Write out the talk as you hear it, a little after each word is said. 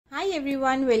Hi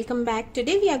everyone, welcome back.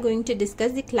 Today we are going to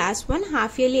discuss the class 1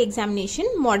 half yearly examination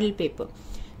model paper.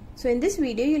 So in this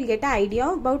video you will get an idea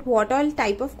about what all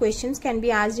type of questions can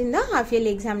be asked in the half yearly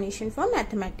examination for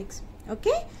mathematics.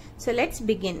 Okay, so let's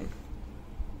begin.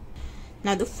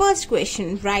 Now the first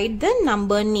question, write the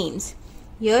number names.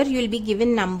 Here you will be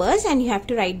given numbers and you have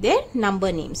to write their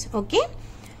number names. Okay,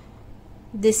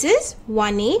 this is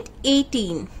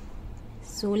 1818.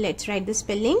 So let's write the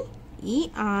spelling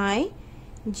EIGHTEEN,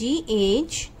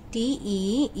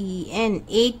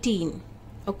 18.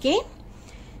 Okay,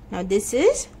 now this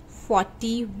is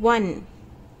 41,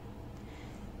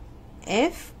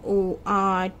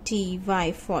 FORTY,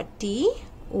 40,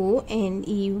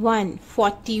 ONE,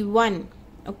 41.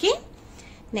 Okay,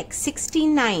 next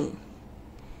 69,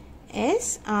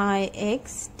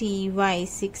 SIXTY,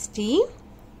 60,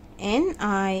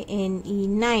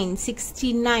 NINE,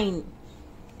 69.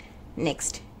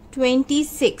 Next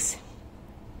 26,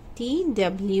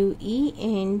 TWENTY,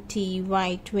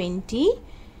 20,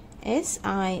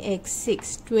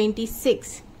 SIX6,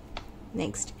 26.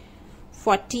 Next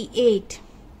 48,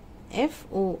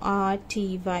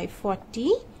 FORTY,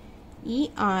 40,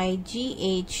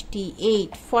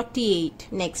 EIGHT8, 48.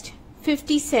 Next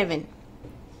 57,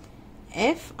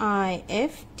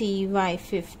 FIFTY,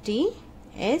 50,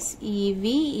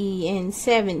 SEVEN,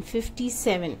 7,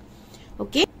 57.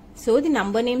 Okay, so the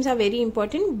number names are very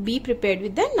important. Be prepared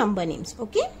with the number names.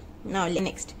 Okay, now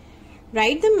next,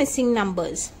 write the missing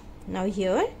numbers. Now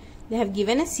here they have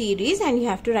given a series and you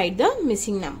have to write the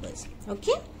missing numbers.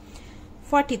 Okay,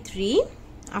 43,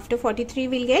 after 43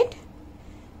 we'll get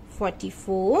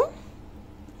 44,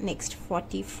 next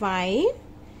 45,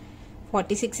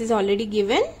 46 is already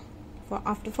given,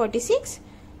 after 46,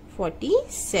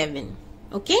 47.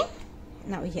 Okay,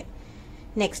 now here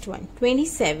next one,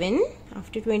 27,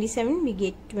 after 27 we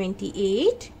get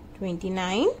 28,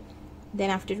 29, then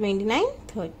after 29,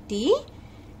 30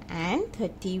 and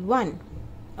 31.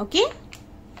 Okay,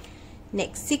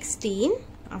 next 16,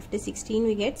 after 16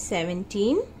 we get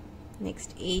 17,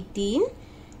 next 18,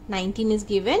 19 is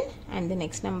given and the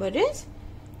next number is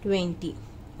 20.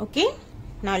 Okay,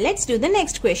 now let's do the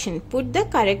next question. Put the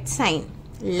correct sign,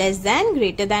 less than,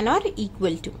 greater than or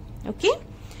equal to. Okay,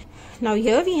 now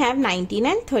here we have 19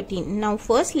 and 13. Now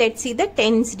first let's see the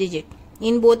tens digit.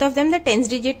 In both of them the tens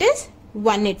digit is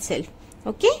 1 itself.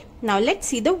 Okay, now let's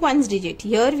see the ones digit.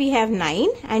 Here we have 9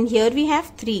 and here we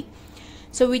have 3.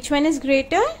 So which one is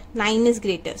greater? 9 is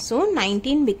greater. So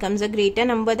 19 becomes a greater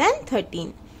number than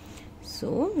 13.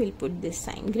 So we'll put this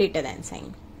sign, greater than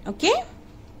sign. Okay,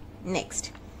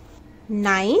 next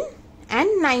 9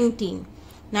 and 19.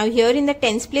 Now here in the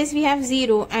tens place we have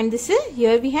 0 and this is,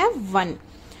 here we have 1.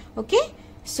 Okay,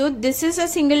 so this is a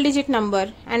single digit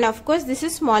number and of course this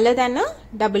is smaller than a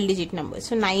double digit number.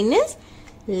 So 9 is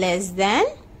less than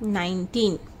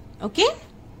 19. Okay,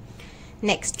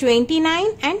 next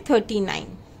 29 and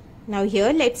 39. Now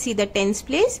here let's see the tens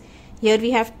place. Here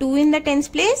we have 2 in the tens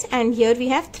place and here we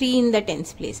have 3 in the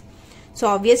tens place. So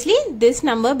obviously this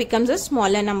number becomes a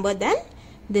smaller number than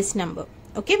this number.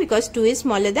 Okay, because 2 is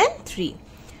smaller than 3.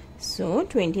 So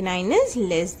 29 is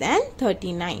less than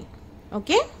 39.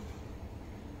 Okay,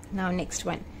 now next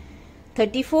one,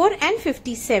 34 and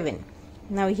 57.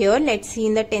 Now here let's see,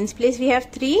 in the tens place we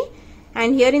have 3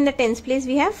 and here in the tens place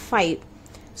we have 5.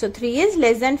 So 3 is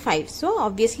less than 5. So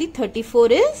obviously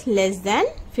 34 is less than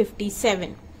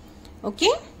 57.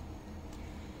 Okay,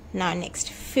 now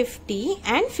next 50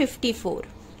 and 54.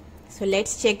 So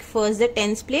let's check first the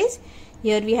tens place.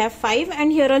 Here we have 5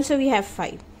 and here also we have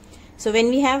 5. So when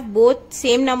we have both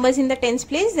same numbers in the tens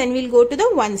place, then we'll go to the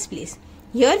ones place.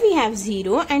 Here we have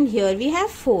 0 and here we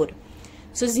have 4.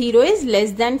 So 0 is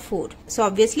less than 4. So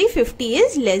obviously 50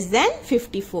 is less than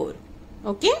 54.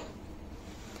 Okay.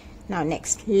 Now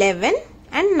next 11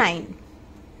 and 9.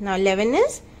 Now 11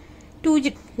 is a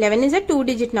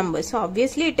 2-digit number. So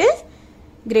obviously it is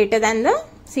greater than the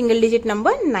single digit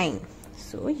number 9.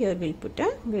 So here we'll put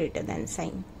a greater than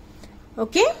sign.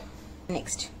 Okay.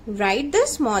 Next, write the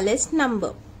smallest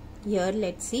number. Here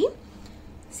let's see,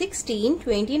 16,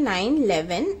 29,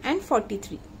 11 and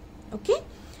 43. Okay,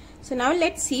 so now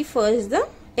let's see first the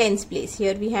tens place.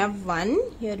 Here we have 1,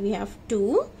 here we have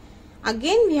 2,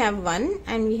 again we have 1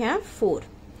 and we have 4.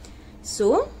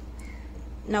 So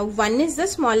now 1 is the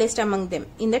smallest among them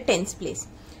in the tens place.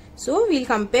 So we'll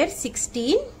compare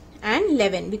 16 and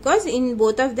 11 because in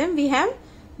both of them we have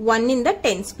 1 in the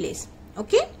tens place.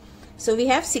 Okay, so we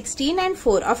have 16 and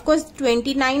 4. Of course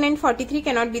 29 and 43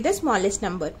 cannot be the smallest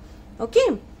number.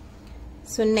 Okay,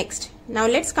 so next, now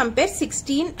let's compare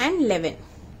 16 and 11.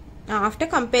 Now after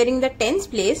comparing the tens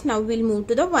place, now we'll move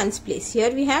to the ones place.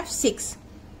 Here we have 6.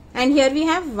 and here we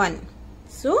have 1.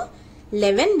 So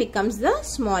 11 becomes the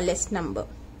smallest number.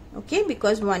 Okay,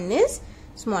 because 1 is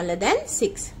smaller than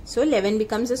 6. So 11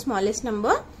 becomes the smallest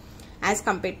number as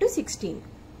compared to 16.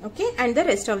 Okay, and the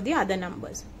rest of the other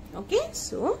numbers. Okay,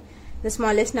 so the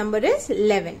smallest number is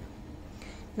 11.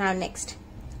 Now next,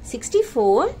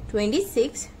 64,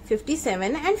 26,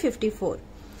 57 and 54.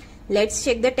 Let's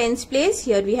check the tens place.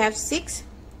 Here we have 6,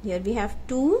 here we have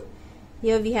 2,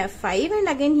 here we have 5, and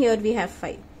again here we have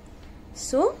 5.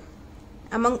 So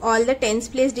among all the tens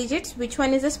place digits, which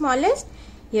one is the smallest?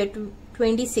 Here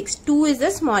 26. 2 is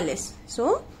the smallest.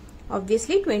 So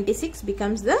obviously 26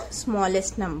 becomes the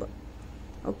smallest number.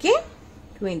 Okay,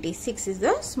 26 is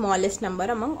the smallest number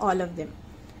among all of them.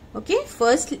 Okay,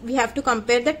 first we have to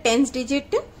compare the tens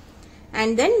digit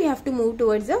and then we have to move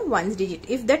towards the ones digit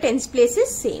if the tens place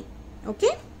is same.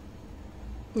 Okay,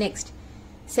 next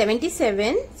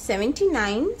 77,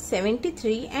 79,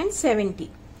 73 and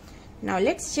 70. Now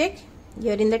let's check.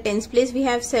 Here in the tens place we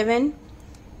have 7.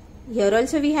 Here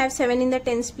also we have 7 in the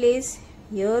tens place.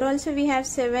 Here also we have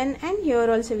 7 and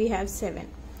here also we have 7.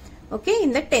 Okay,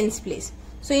 in the tens place.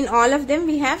 So in all of them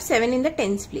we have 7 in the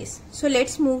tens place. So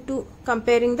let's move to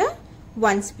comparing the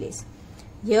ones place.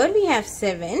 Here we have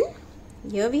 7.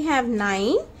 Here we have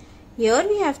 9. Here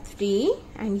we have 3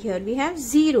 and here we have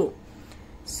 0.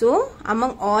 So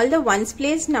among all the ones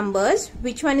place numbers,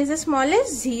 which one is the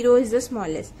smallest? 0 is the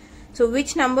smallest. So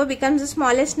which number becomes the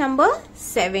smallest number?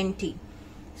 70.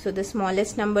 So the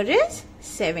smallest number is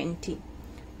 70.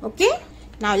 Okay.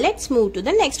 Now let's move to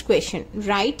the next question.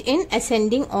 Write in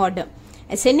ascending order.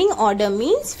 Ascending order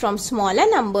means from smaller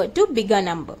number to bigger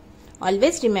number.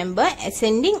 Always remember,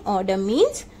 ascending order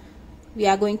means we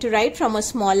are going to write from a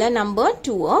smaller number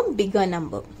to a bigger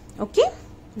number. Okay.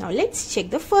 Now let's check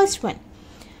the first one.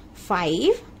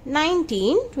 5,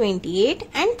 19, 28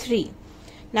 and 3.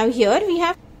 Now here we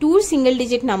have two single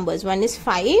digit numbers. One is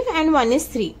 5 and one is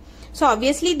 3. So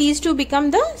obviously these two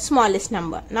become the smallest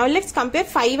number. Now let's compare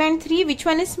 5 and 3. Which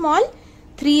one is small?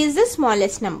 3 is the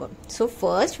smallest number. So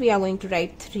first we are going to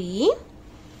write 3.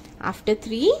 After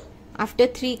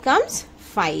 3 comes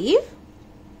 5.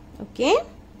 Okay.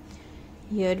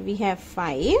 Here we have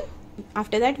 5.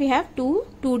 After that we have two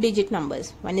digit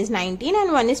numbers. One is 19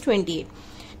 and one is 28.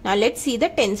 Now let's see the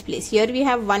tens place. Here we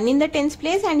have 1 in the tens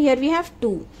place and here we have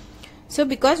 2. So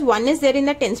because 1 is there in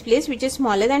the tens place which is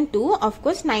smaller than 2, of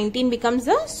course 19 becomes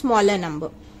the smaller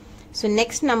number. So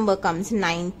next number comes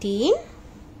 19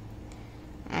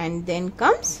 and then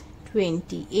comes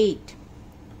 28.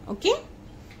 Okay.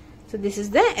 So this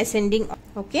is the ascending.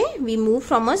 Okay. We move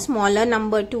from a smaller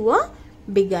number to a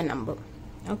bigger number.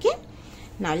 Okay.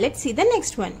 Now let's see the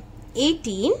next one.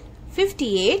 18,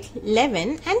 58,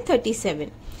 11 and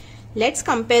 37. Let's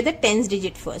compare the tens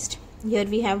digit first. Here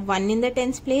we have 1 in the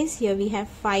tens place. Here we have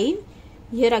 5.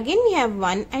 Here again we have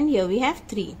 1 and here we have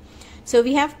 3. So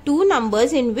we have two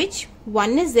numbers in which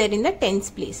 1 is there in the tens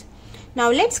place.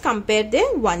 Now let's compare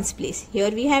the ones place.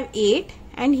 Here we have 8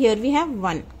 and here we have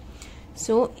 1.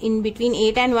 So in between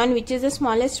 8 and 1, which is the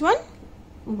smallest one?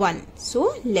 1.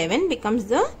 So 11 becomes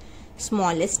the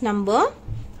smallest number.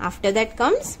 After that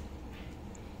comes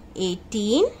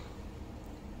 18.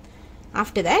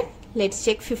 After that, let's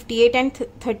check 58 and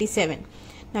 37.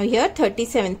 Now here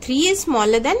 37. 3 is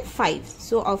smaller than 5.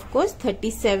 So of course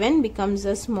 37 becomes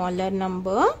a smaller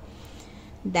number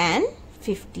than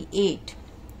 58.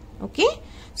 Okay.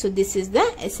 So this is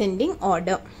the ascending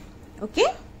order. Okay.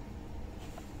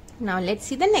 Now let's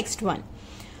see the next one.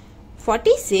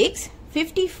 46,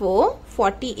 54,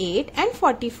 48 and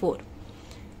 44.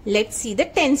 Let's see the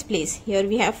tens place. Here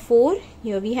we have 4,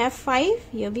 here we have 5,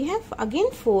 here we have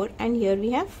again 4 and here we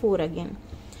have 4 again.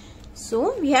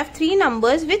 So we have three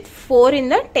numbers with 4 in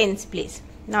the tens place.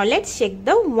 Now let's check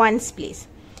the ones place.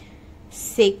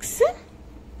 6,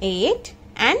 8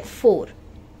 and 4.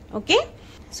 Okay.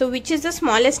 So which is the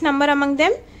smallest number among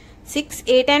them? 6,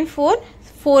 8 and 4.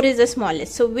 4 is the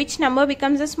smallest. So which number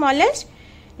becomes the smallest?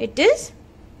 It is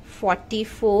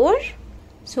 44.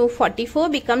 So 44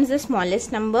 becomes the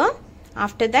smallest number.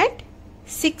 After that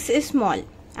 6 is small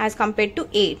as compared to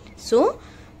 8. So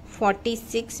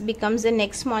 46 becomes the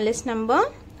next smallest number.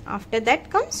 After that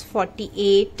comes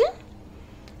 48.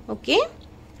 Okay.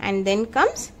 And then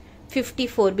comes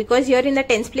 54 because here in the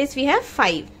tens place we have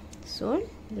 5. So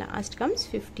last comes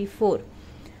 54.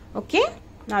 Okay.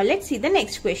 Now let's see the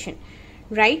next question.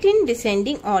 Write in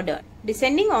descending order.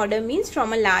 Descending order means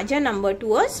from a larger number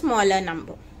to a smaller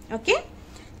number. Okay.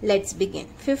 Let's begin.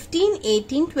 15,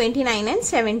 18, 29 and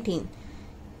 17.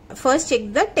 First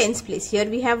check the tens place. Here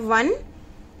we have 1,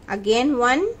 again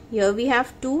 1, here we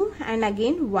have 2 and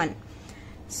again 1.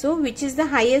 So which is the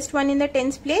highest one in the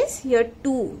tens place? Here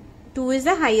 2. 2 is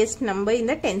the highest number in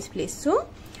the tens place. So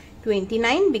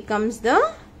 29 becomes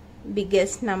the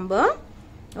biggest number.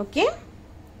 Okay.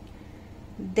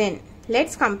 Then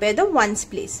let's compare the ones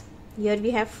place. Here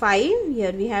we have 5,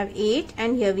 here we have 8,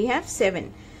 and here we have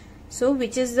 7. So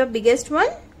which is the biggest one?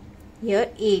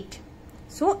 Here 8.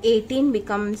 So 18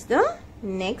 becomes the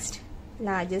next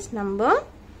largest number.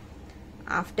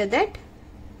 After that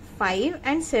 5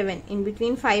 and 7. In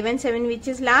between 5 and 7, which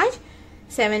is large?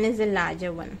 7 is the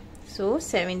larger one. So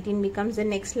 17 becomes the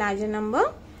next larger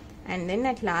number, and then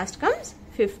at last comes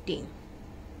 15.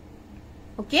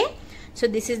 Okay. So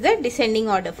this is the descending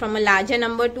order from a larger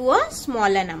number to a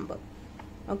smaller number.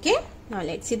 Okay. Now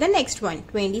let's see the next one.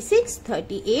 26,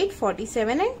 38,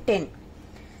 47 and 10.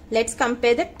 Let's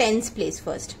compare the tens place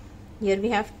first. Here we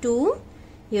have 2,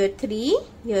 here 3,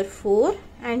 here 4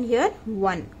 and here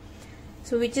 1.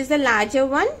 So which is the larger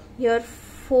one? Here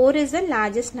 4 is the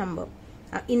largest number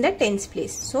in the tens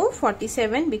place. So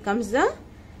 47 becomes the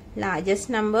largest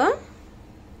number.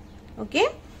 Okay.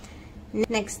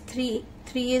 Next 3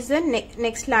 is the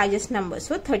next largest number.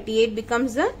 So 38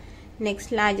 becomes the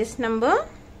next largest number.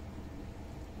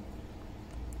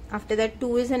 After that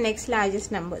 2 is the next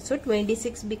largest number. So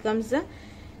 26 becomes the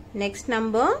next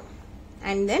number,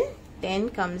 and then 10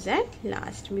 comes at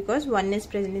last because 1 is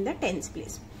present in the tens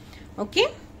place. Okay.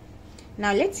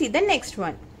 Now let's see the next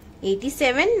one.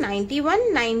 87,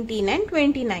 91, 19 and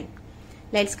 29.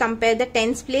 Let's compare the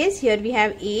tens place. Here we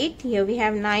have 8, here we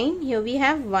have 9, here we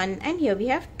have 1 and here we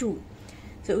have 2.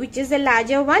 So which is the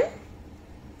larger one?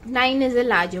 9 is the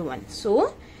larger one.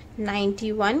 So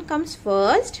 91 comes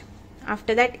first.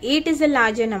 After that 8 is a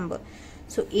larger number.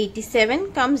 So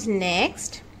 87 comes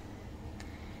next.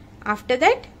 After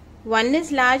that 1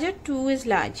 is larger, 2 is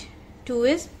large. 2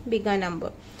 is bigger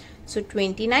number. So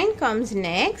 29 comes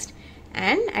next,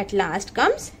 and at last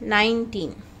comes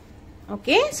 19.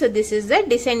 Okay. So this is the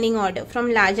descending order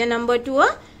from larger number to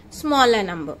a smaller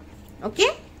number. Okay.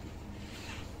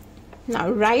 Now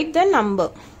write the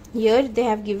number. Here they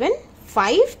have given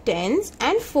 5 tens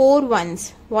and 4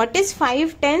 ones. What is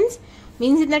 5 tens?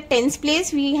 Means in the tens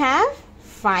place we have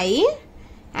 5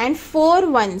 and 4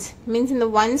 ones. Means in the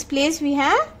ones place we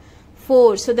have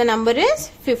 4. So the number is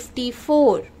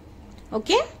 54.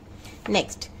 Okay.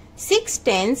 Next 6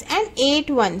 tens and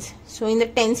 8 ones. So in the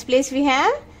tens place we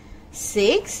have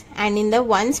 6, and in the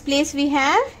ones place we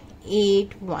have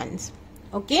 8 ones.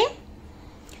 Okay.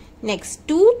 Next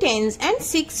 2 tens and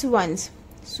 6 ones.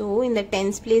 So in the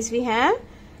tens place we have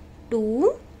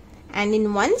 2, and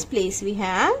in ones place we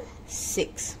have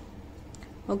 6.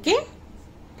 Okay.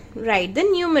 Write the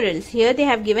numerals. Here they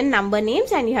have given number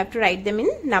names and you have to write them in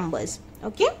numbers.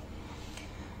 Okay.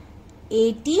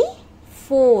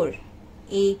 84.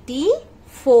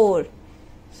 84.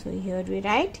 So here we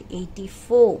write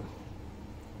 84.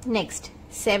 Next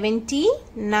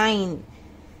 79.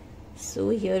 So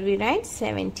here we write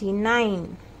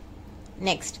 79.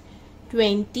 Next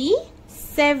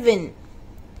 27.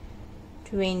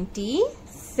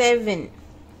 27.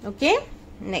 Okay.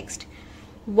 Next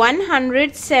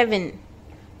 107.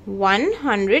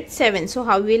 107. So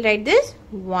how we will write this?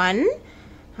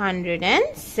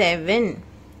 107.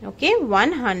 Okay.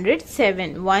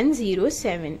 107.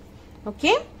 107.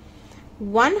 Okay.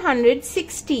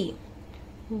 160.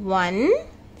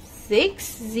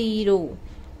 160.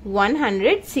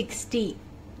 160.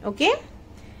 Okay.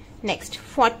 Next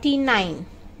 49.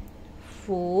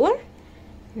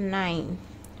 49.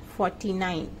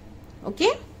 49.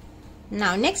 Okay.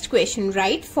 Now next question,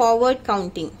 write forward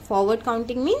counting. Forward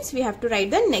counting means we have to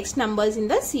write the next numbers in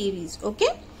the series.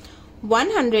 Okay.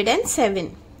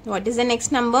 107. What is the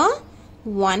next number?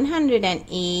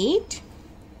 108,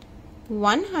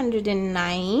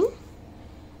 109,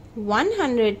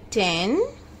 110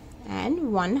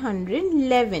 and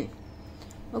 111.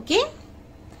 Okay.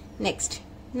 Next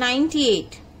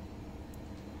 98,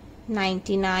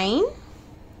 99,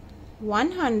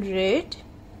 100,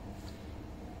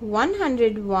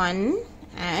 101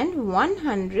 and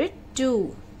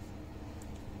 102.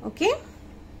 Okay.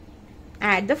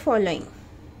 Add the following.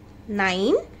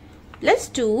 9 plus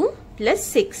 2 plus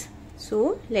 6.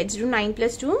 So let's do 9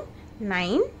 plus 2.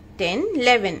 9, 10,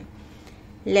 11.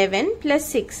 11 plus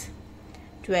 6.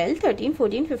 12, 13,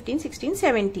 14, 15, 16,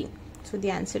 17. So the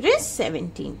answer is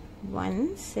 17.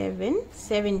 1, 7,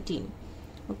 17.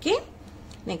 Okay.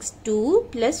 Next 2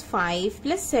 plus 5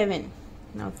 plus 7.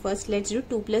 Now first let's do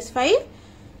 2 plus 5.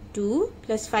 2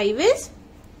 plus 5 is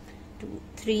 2,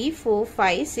 3, 4,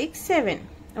 5, 6, 7.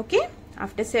 Okay.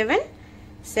 After 7,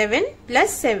 7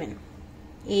 plus 7.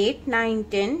 8, 9,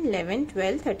 10, 11,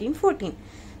 12, 13, 14.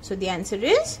 So the answer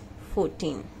is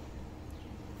 14.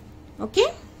 Okay.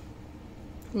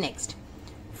 Next,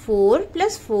 4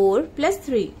 plus 4 plus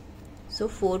 3. So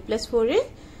 4 plus 4 is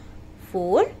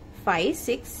 4, 5,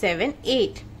 6, 7,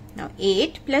 8. Now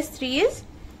 8 plus 3 is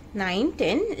 9,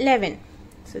 10, 11.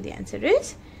 So the answer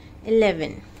is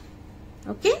 11.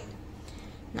 Okay.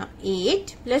 Now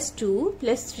 8 plus 2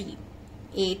 plus 3.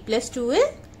 8 plus 2 is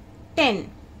 10.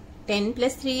 10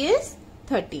 plus 3 is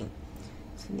 13.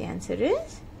 So the answer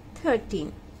is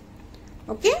 13.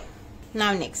 Okay.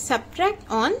 Now next, subtract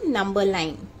on number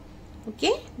line.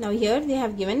 Okay. Now here they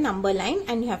have given number line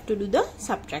and you have to do the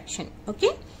subtraction.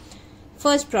 Okay.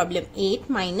 First problem, 8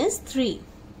 minus 3.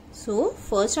 So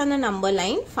first on the number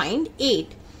line find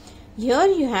 8. Here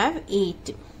you have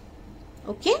 8.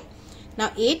 Okay.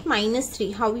 Now 8 minus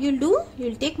 3. How you'll do?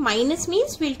 You'll take minus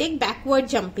means we'll take backward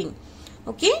jumping.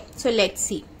 Okay. So let's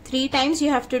see. 3 times you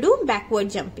have to do backward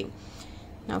jumping.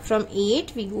 Now from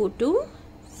 8 we go to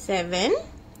 7.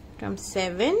 From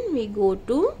 7 we go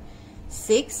to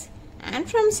 6. And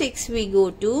from 6 we go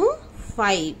to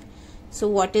 5. So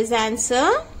what is the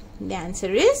answer? The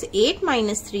answer is 8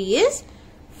 minus 3 is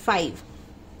 5.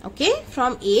 Okay.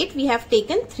 From 8 we have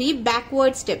taken 3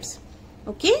 backward steps.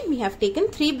 Okay. We have taken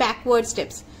 3 backward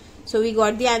steps. So we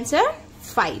got the answer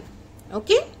 5.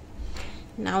 Okay.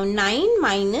 Now 9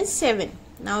 minus 7.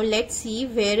 Now let's see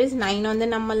where is 9 on the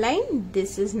number line.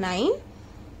 This is 9.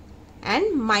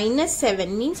 And minus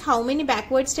 7 means how many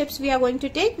backward steps we are going to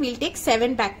take? We'll take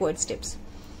 7 backward steps.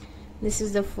 This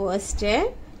is the first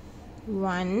step.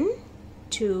 1,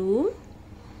 2,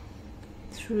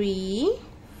 3,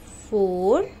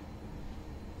 4,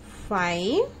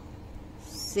 5,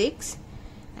 6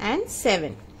 and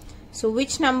 7. So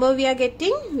which number we are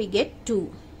getting? We get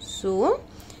 2. So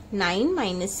 9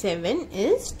 minus 7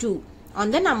 is 2. On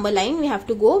the number line we have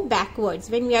to go backwards.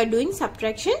 When we are doing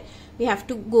subtraction, we have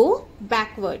to go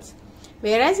backwards.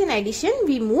 Whereas in addition,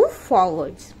 we move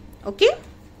forwards. Okay.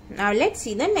 Now let's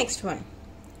see the next one.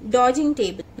 Dodging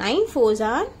table. 9 fours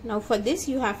are. Now for this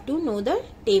you have to know the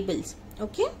tables.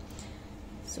 Okay.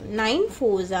 So 9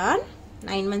 fours are.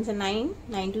 9 ones are 9.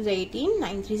 9 twos are 18.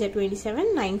 9 threes are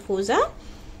 27. 9 fours are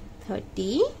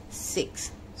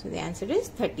 36. So the answer is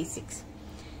 36.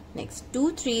 Next,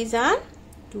 2 threes are.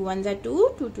 2 ones are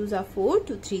 2. 2 twos are 4.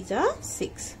 2 threes are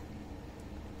 6.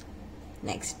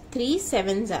 Next, 3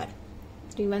 sevens are.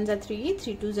 3 ones are 3,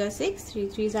 3 twos are 6, 3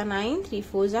 threes are 9, 3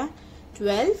 fours are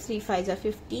 12, 3 fives are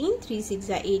 15, 3 sixes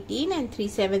are 18 and 3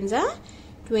 sevens are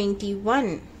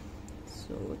 21.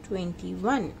 So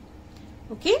 21.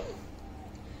 Okay.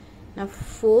 Now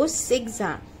 4 sixes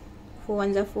are. 4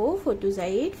 ones are 4, 4 twos are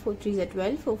 8, 4 threes are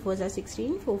 12, 4 fours are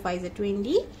 16, 4 fives are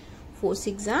 20, 4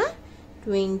 sixes are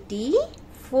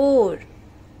 24.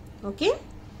 Okay.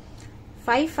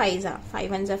 5 fives are.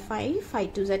 5 ones are 5,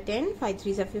 5 twos are 10, 5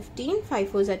 threes are 15, 5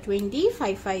 fours are 20,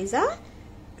 5 fives are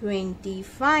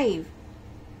 25.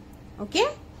 Okay.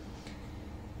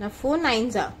 Now 4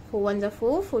 nines are. 4 ones are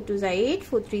 4, 4 twos are 8,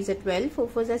 4 threes are 12, 4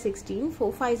 fours are 16,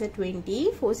 4 fives are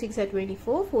 20, 4 sixes are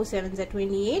 24, 4 sevens are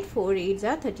 28, 4 eights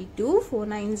are 32, 4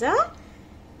 nines are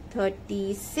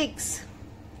 36.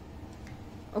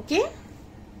 Okay.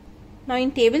 Now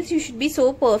in tables you should be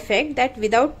so perfect that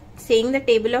without saying the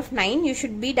table of 9 you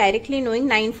should be directly knowing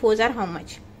 9 fours are how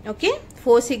much. Okay.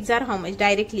 4 6 are how much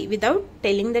directly without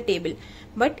telling the table.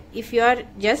 But if you are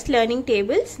just learning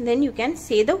tables, then you can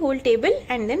say the whole table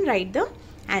and then write the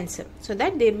answer so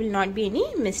that there will not be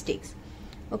any mistakes.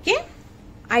 Okay.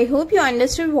 I hope you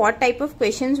understood what type of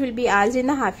questions will be asked in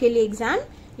the half yearly exam.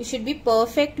 You should be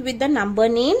perfect with the number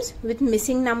names, with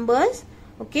missing numbers.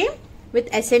 Okay.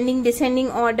 With ascending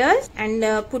descending orders, and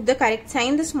put the correct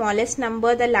sign, the smallest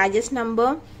number, the largest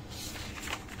number.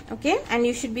 Okay. And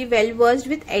you should be well versed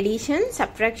with addition,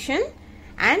 subtraction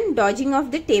and dodging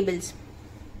of the tables.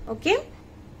 Okay.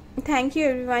 Thank you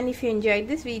everyone. If you enjoyed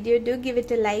this video, do give it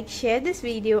a like, share this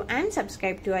video and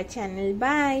subscribe to our channel.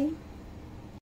 Bye.